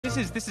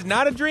This is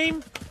not a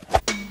dream?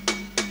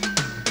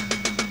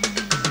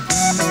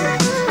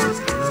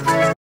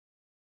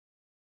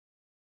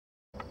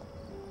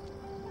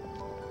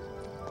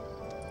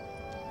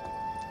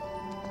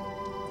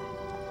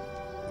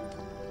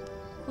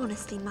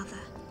 Honestly, Mother,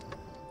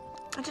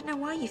 I don't know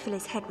why you fill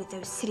his head with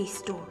those silly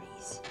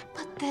stories.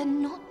 But they're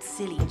not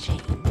silly,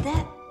 Jane.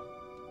 They're...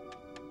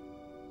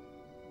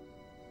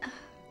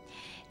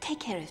 Take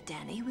care of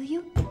Danny, will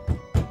you?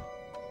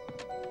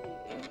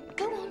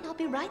 Go on, I'll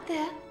be right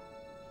there.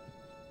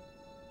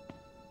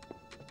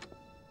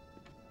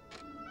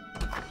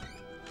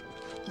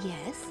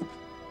 Yes?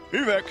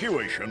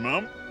 Evacuation,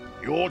 Mum.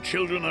 Your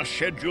children are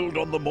scheduled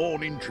on the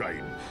morning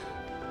train.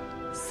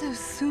 So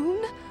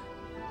soon?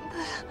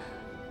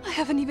 I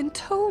haven't even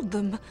told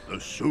them.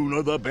 The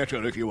sooner the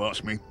better, if you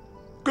ask me.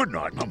 Good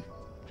night, Mum.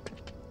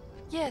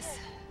 Yes.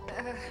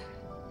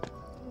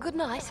 Good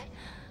night.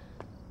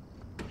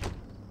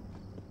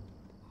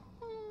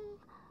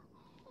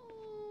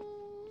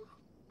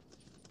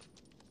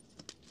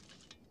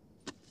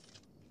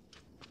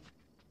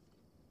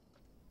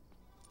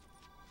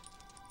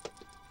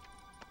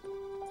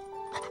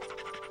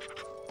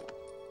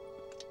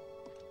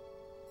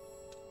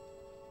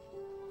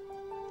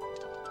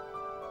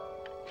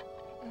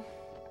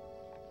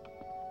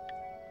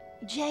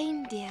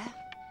 Jane, dear,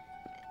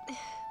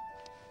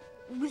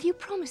 will you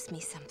promise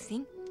me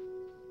something?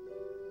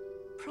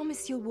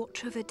 Promise you'll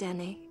watch over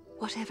Danny,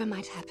 whatever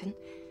might happen.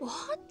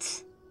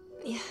 What?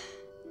 Yeah,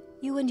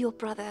 you and your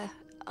brother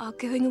are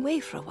going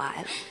away for a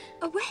while.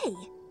 Away?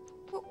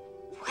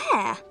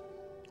 Where?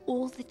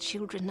 All the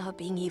children are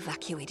being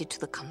evacuated to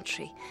the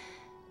country.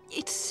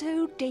 It's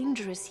so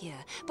dangerous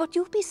here, but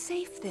you'll be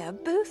safe there,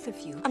 both of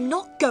you. I'm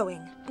not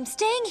going. I'm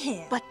staying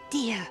here. But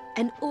dear,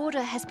 an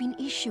order has been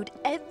issued.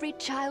 Every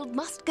child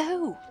must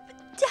go. But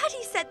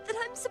Daddy said that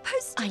I'm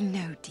supposed to... I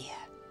know, dear.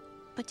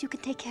 But you can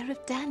take care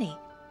of Danny.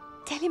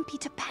 Tell him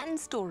Peter Pan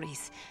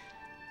stories.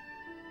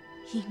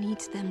 He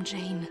needs them,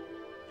 Jane.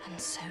 And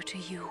so do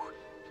you.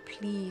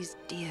 Please,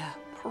 dear,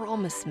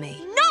 promise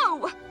me.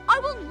 No! I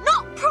will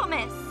not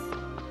promise!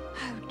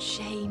 Oh,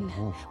 Jane,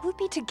 we'll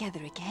be together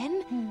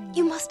again.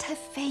 You must have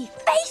faith.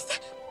 Faith?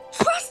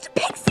 Trust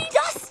pixie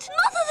dust?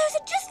 Mother, those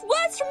are just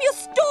words from your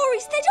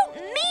stories. They don't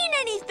mean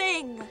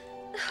anything.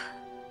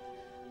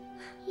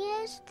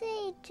 Yes,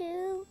 they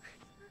do.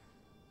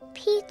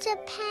 Peter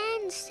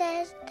Pan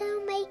says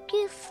they'll make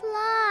you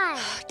fly.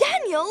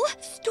 Daniel,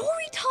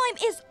 story time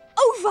is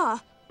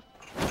over.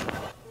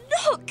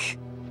 Look,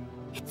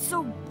 it's a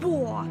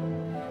war.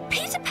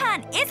 Peter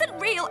Pan isn't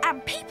real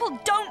and people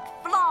don't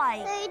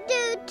fly. They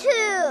do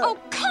too. Oh,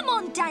 come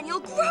on, Daniel,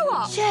 grow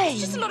up. Jane.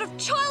 It's just a lot of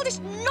childish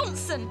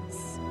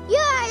nonsense.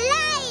 You're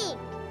lying.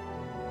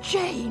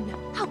 Jane,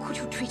 how could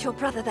you treat your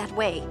brother that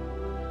way?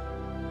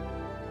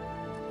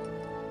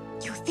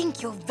 You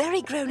think you're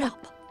very grown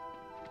up,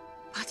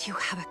 but you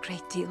have a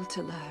great deal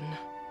to learn.